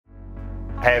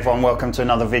Hey everyone, welcome to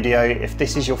another video. If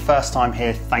this is your first time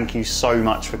here, thank you so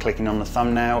much for clicking on the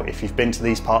thumbnail. If you've been to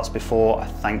these parts before, I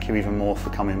thank you even more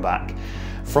for coming back.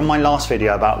 From my last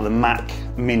video about the Mac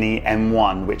Mini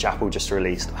M1, which Apple just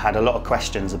released, I had a lot of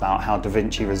questions about how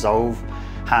Davinci Resolve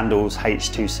handles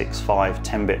H.265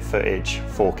 10-bit footage,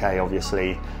 4K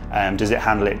obviously. Does it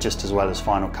handle it just as well as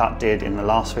Final Cut did in the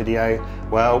last video?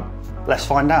 Well, let's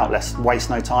find out. Let's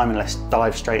waste no time and let's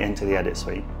dive straight into the edit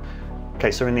suite. Okay,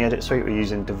 so in the edit suite we're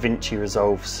using Davinci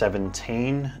Resolve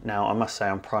 17. Now I must say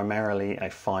I'm primarily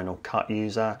a Final Cut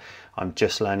user. I'm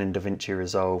just learning Davinci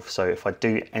Resolve, so if I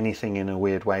do anything in a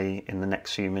weird way in the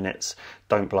next few minutes,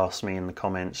 don't blast me in the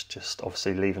comments. Just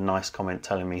obviously leave a nice comment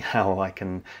telling me how I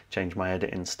can change my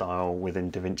editing style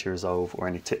within Davinci Resolve, or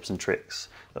any tips and tricks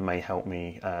that may help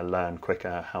me learn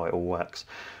quicker how it all works.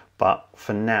 But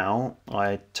for now,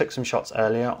 I took some shots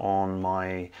earlier on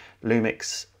my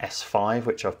Lumix S5,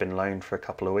 which I've been loaned for a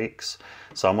couple of weeks.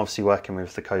 So I'm obviously working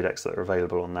with the codecs that are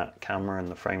available on that camera and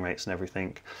the frame rates and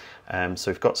everything. So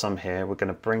we've got some here. We're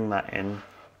going to bring that in.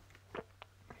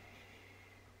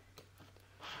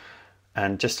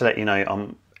 And just to let you know,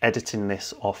 I'm editing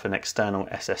this off an external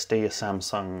SSD, a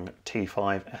Samsung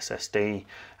T5 SSD,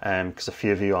 because a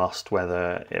few of you asked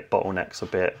whether it bottlenecks a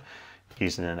bit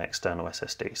using an external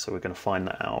SSD, so we're going to find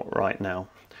that out right now.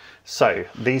 So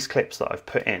these clips that I've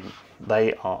put in,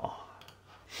 they are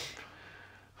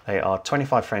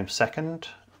 25 frames per second,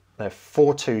 they're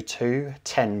 422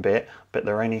 10-bit, but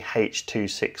they're only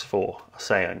H.264. I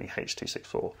say only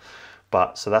H.264,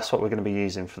 but so that's what we're going to be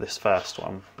using for this first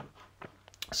one.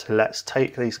 So let's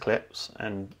take these clips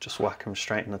and just whack them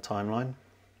straight in the timeline,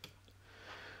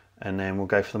 and then we'll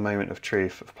go for the moment of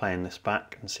truth of playing this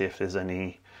back and see if there's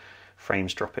any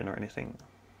frames dropping or anything.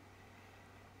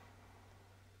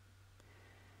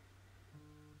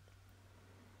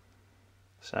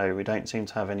 So we don't seem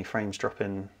to have any frames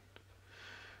dropping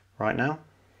right now.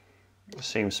 It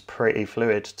seems pretty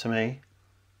fluid to me.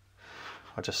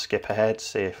 I'll just skip ahead,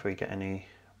 see if we get any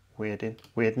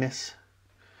weirdness.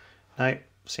 No,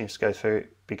 seems to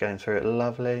be going through it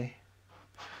lovely.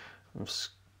 I'm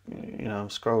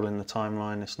scrolling the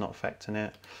timeline, it's not affecting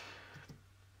it.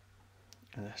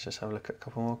 And let's just have a look at a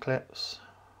couple more clips.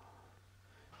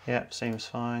 Yep, seems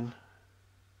fine.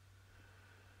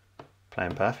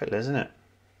 Playing perfectly, isn't it?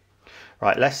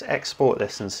 Right, let's export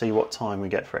this and see what time we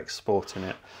get for exporting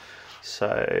it.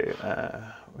 So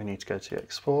we need to go to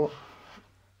export.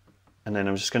 And then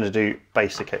I'm just going to do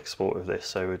basic export of this.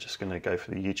 So we're just going to go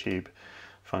for the YouTube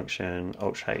function,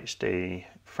 Ultra HD,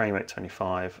 frame rate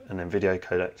 25, and then video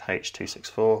codec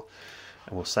H.264.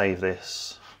 And we'll save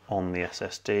this on the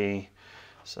SSD.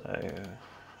 So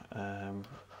we'll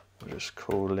just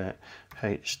call it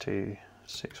H.264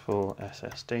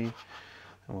 SSD, and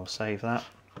we'll save that.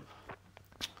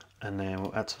 And then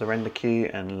we'll add to the render queue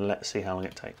and let's see how long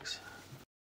it takes.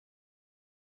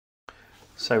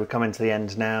 So we're coming to the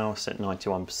end now, it's at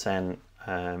 91%,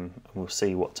 and we'll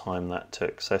see what time that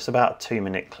took. So it's about a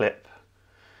 2-minute clip,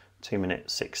 2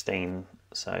 minutes 16,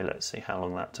 so let's see how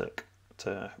long that took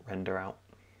to render out.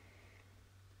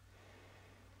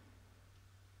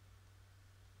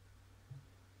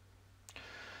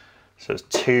 So it's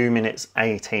 2 minutes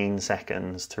 18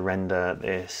 seconds to render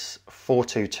this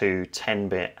 422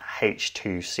 10-bit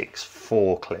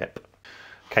H.264 clip.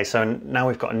 Okay, so now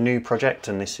we've got a new project,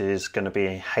 and this is going to be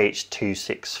a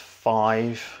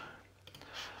H.265.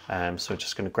 So we're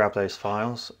just going to grab those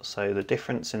files. So the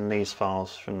difference in these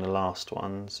files from the last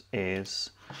ones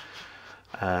is,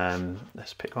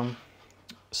 let's pick one.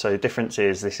 So the difference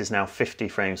is this is now 50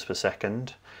 frames per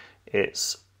second.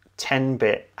 It's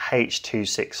 10-bit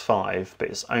H.265, but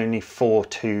it's only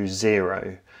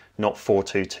 420, not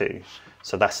 422.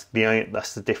 So that's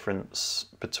the difference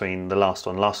between the last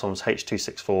one. Last one was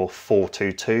H.264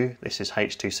 422. This is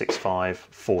H.265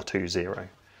 420.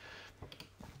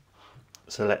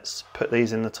 So let's put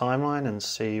these in the timeline and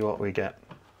see what we get.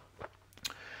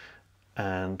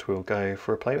 And we'll go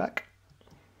for a playback.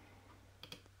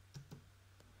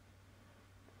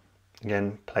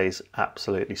 Again, plays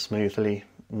absolutely smoothly.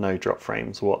 No drop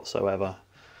frames whatsoever.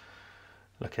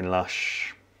 Looking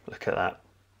lush. Look at that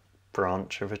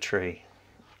branch of a tree.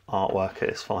 Artwork at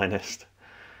its finest.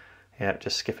 Yep,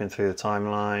 just skipping through the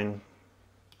timeline.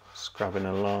 Scrubbing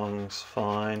along, it's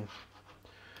fine.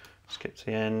 Skip to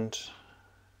the end.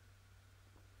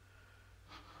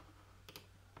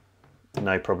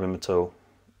 No problem at all.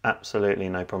 Absolutely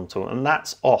no problem at all. And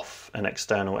that's off an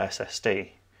external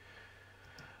SSD.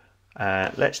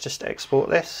 Let's just export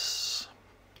this.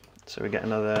 So we get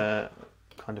another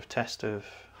kind of test of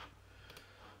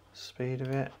speed of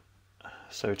it.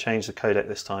 So we change the codec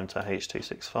this time to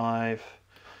H.265.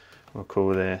 We'll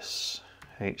call this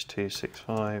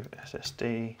H.265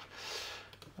 SSD.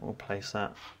 We'll place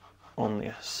that on the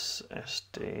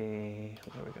SSD.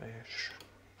 There we go.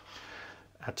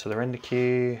 Add to the render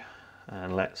queue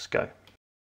and let's go.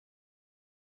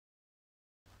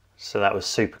 So that was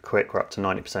super quick. We're up to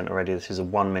 90% already. This is a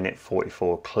 1 minute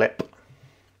 44 clip,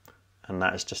 and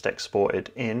that is just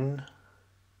exported in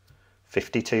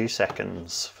 52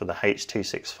 seconds for the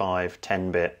H.265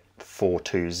 10-bit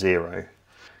 420.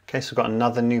 Okay, so we've got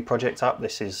another new project up.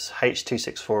 This is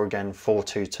H.264 again,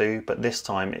 422, but this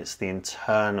time it's the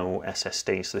internal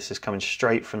SSD. So this is coming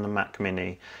straight from the Mac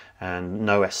Mini and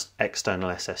no external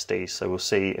SSD. So we'll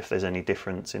see if there's any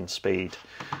difference in speed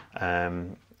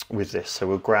with this. So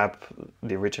we'll grab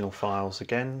the original files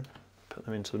again, put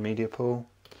them into the media pool.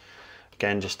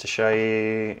 Again, just to show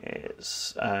you,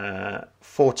 it's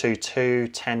 422,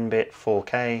 10-bit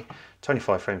 4K,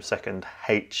 25 frames per second,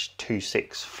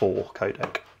 H.264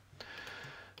 codec.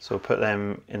 So we'll put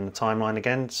them in the timeline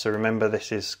again. So remember,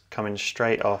 this is coming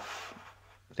straight off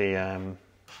the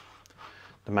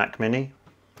Mac Mini.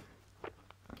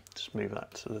 Just move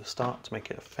that to the start to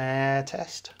make it a fair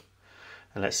test.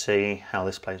 And let's see how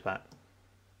this plays back.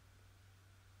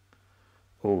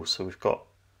 Oh, so we've got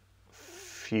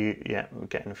we're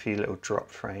getting a few little drop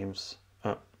frames.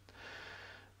 Oh,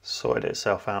 sorted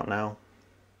itself out now.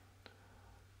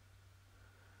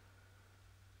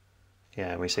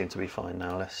 Yeah, we seem to be fine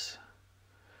now. Let's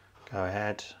go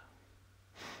ahead.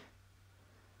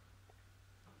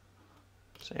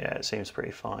 So yeah, it seems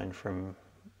pretty fine from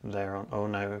there on. Oh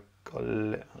no, oh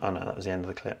no, that was the end of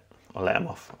the clip. I'll let them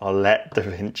off. I'll let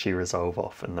Davinci Resolve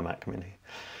off in the Mac Mini.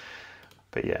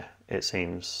 But yeah, it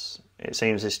seems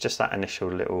it's just that initial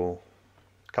little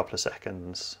couple of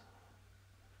seconds,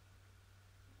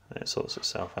 and it sorts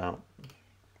itself out.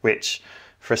 Which,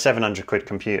 for a 700 quid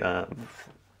computer,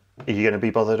 are you going to be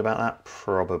bothered about that?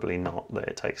 Probably not, that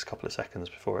it takes a couple of seconds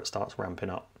before it starts ramping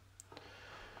up.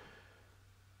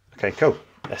 Okay, cool.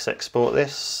 Let's export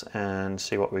this and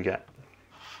see what we get.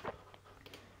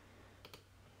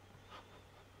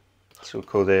 So we'll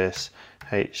call this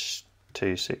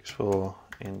H.264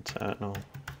 internal.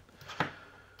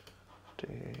 Do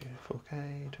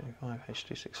 4K, 25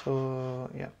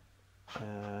 H.264. Yep.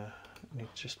 Need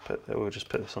to just we'll just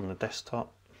put this on the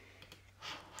desktop.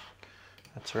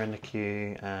 Add to render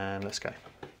queue and let's go.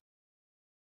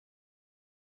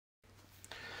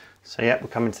 So yeah, we're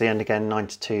coming to the end again.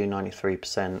 92,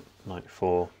 93%,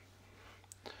 94.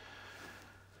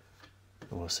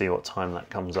 And we'll see what time that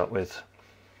comes up with.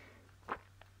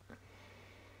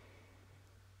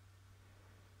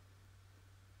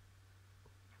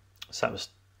 So that was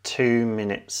 2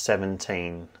 minutes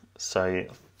 17. So I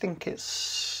think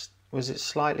was it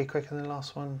slightly quicker than the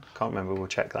last one? Can't remember, we'll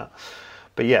check that.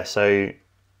 But yeah, so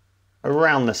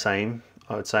around the same,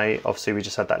 I would say. Obviously we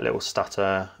just had that little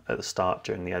stutter at the start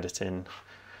during the editing.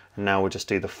 And now we'll just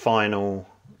do the final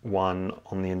one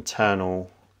on the internal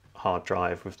hard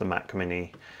drive with the Mac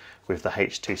Mini with the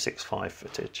H.265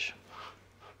 footage.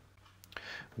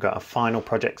 We've got a final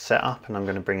project set up and I'm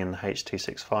going to bring in the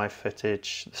H.265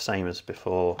 footage, the same as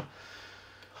before.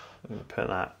 I'm going to put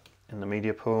that in the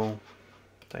media pool,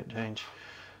 don't change.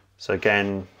 So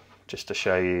again, just to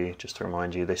show you, just to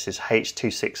remind you, this is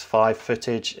H.265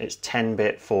 footage. It's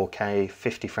 10-bit 4K,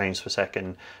 50 frames per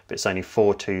second, but it's only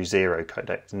 420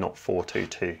 codec, not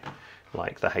 422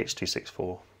 like the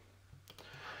H.264.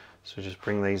 So just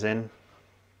bring these in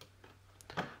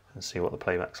and see what the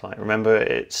playback's like. Remember,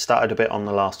 it started a bit on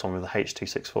the last one with the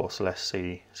H.264, so let's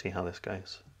see how this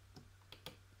goes.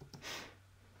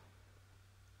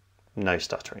 No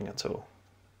stuttering at all.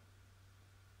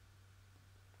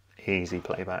 Easy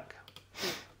playback.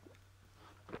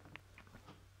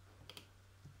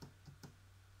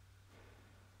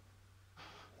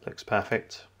 Looks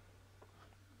perfect.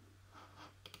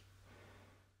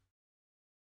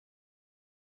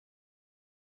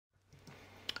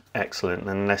 Excellent,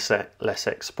 and let's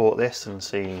export this and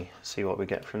see what we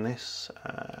get from this.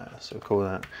 So we'll call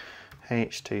that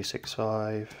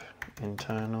H.265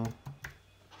 internal.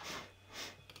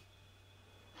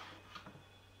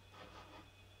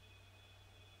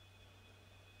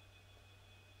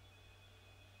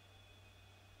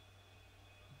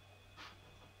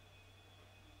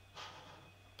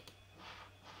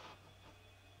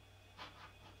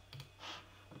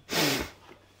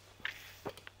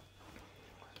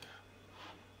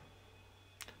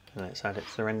 And let's add it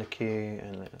to the render queue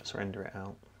and let's render it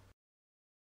out.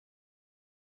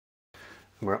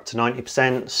 We're up to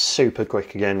 90%, super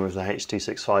quick again with the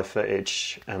H.265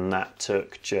 footage, and that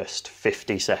took just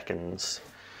 50 seconds.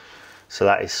 So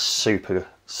that is super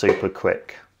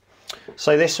quick.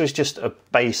 So this was just a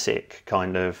basic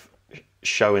kind of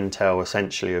show and tell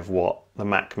essentially of what the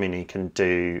Mac Mini can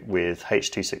do with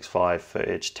H.265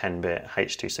 footage 10-bit,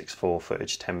 H.264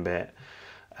 footage 10-bit,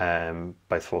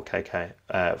 both 4K,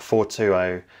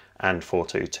 420 and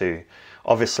 422.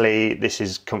 Obviously this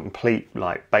is complete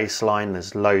like baseline,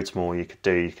 there's loads more you could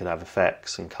do. You could have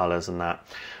effects and colours and that.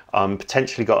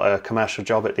 Potentially got a commercial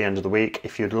job at the end of the week.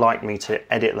 If you'd like me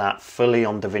to edit that fully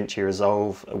on Davinci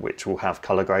Resolve, which will have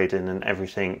colour grading and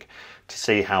everything to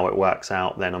see how it works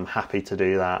out, then I'm happy to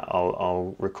do that.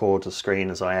 I'll record the screen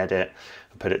as I edit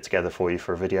and put it together for you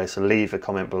for a video. So leave a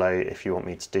comment below if you want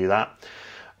me to do that.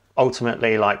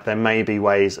 Ultimately, like, there may be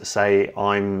ways, say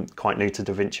I'm quite new to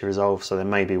Davinci Resolve, so there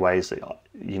may be ways that,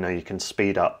 you know, you can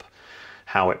speed up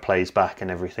how it plays back and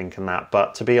everything and that.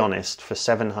 But to be honest, for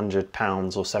 £700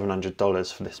 or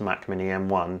 $700 for this Mac Mini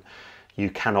M1, you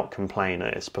cannot complain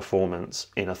at its performance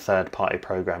in a third-party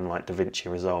program like Davinci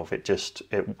Resolve. It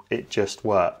just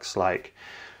works. Like,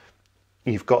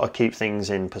 you've got to keep things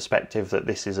in perspective that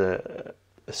this is a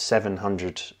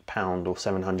 £700 or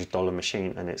 $700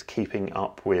 machine, and it's keeping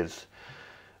up with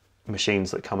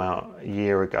machines that come out a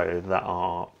year ago that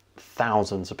are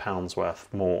thousands of pounds worth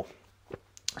more.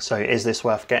 So is this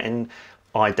worth getting?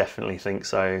 I definitely think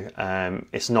so.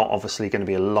 It's not obviously going to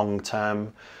be a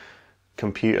long-term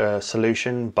computer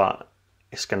solution, but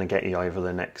it's going to get you over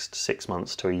the next 6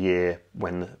 months to a year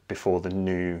before the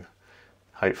new,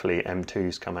 hopefully,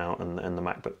 M2s come out and the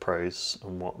MacBook Pros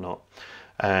and whatnot.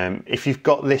 If you've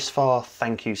got this far,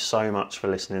 thank you so much for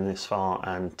listening this far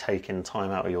and taking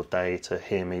time out of your day to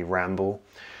hear me ramble.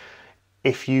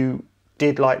 If you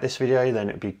did like this video, then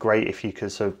it'd be great if you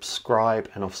could subscribe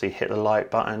and obviously hit the like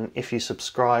button. If you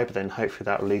subscribe, then hopefully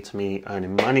that will lead to me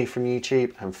earning money from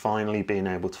YouTube and finally being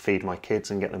able to feed my kids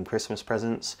and get them Christmas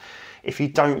presents. If you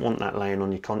don't want that laying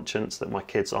on your conscience that my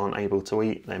kids aren't able to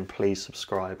eat, then please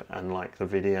subscribe and like the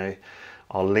video.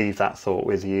 I'll leave that thought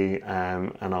with you,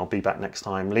 and I'll be back next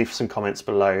time. Leave some comments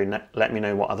below. Let me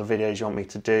know what other videos you want me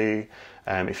to do.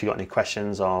 If you've got any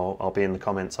questions, I'll be in the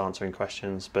comments answering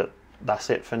questions. But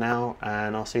that's it for now,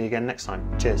 and I'll see you again next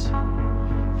time. Cheers.